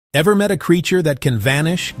Ever met a creature that can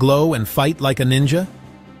vanish, glow, and fight like a ninja?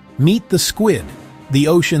 Meet the squid, the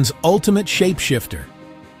ocean's ultimate shapeshifter.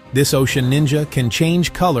 This ocean ninja can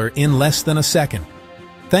change color in less than a second.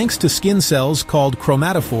 Thanks to skin cells called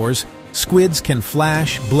chromatophores, squids can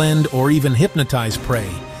flash, blend, or even hypnotize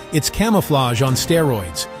prey. It's camouflage on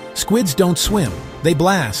steroids. Squids don't swim, they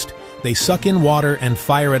blast. They suck in water and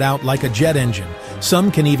fire it out like a jet engine.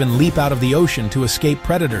 Some can even leap out of the ocean to escape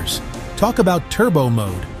predators. Talk about turbo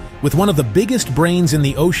mode. With one of the biggest brains in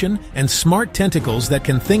the ocean and smart tentacles that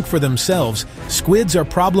can think for themselves, squids are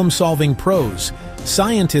problem-solving pros.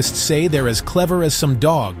 Scientists say they're as clever as some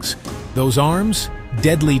dogs. Those arms?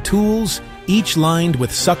 Deadly tools, each lined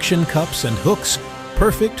with suction cups and hooks,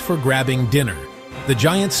 perfect for grabbing dinner. The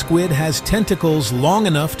giant squid has tentacles long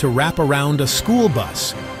enough to wrap around a school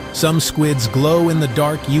bus. Some squids glow in the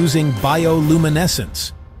dark using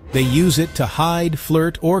bioluminescence. They use it to hide,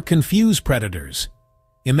 flirt, or confuse predators.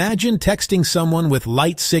 Imagine texting someone with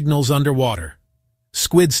light signals underwater.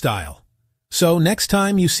 Squid style. So next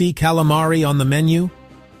time you see calamari on the menu,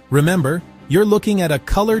 remember, you're looking at a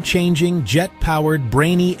color-changing, jet-powered,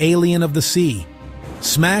 brainy alien of the sea.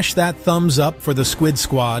 Smash that thumbs up for the Squid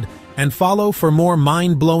Squad and follow for more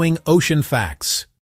mind-blowing ocean facts.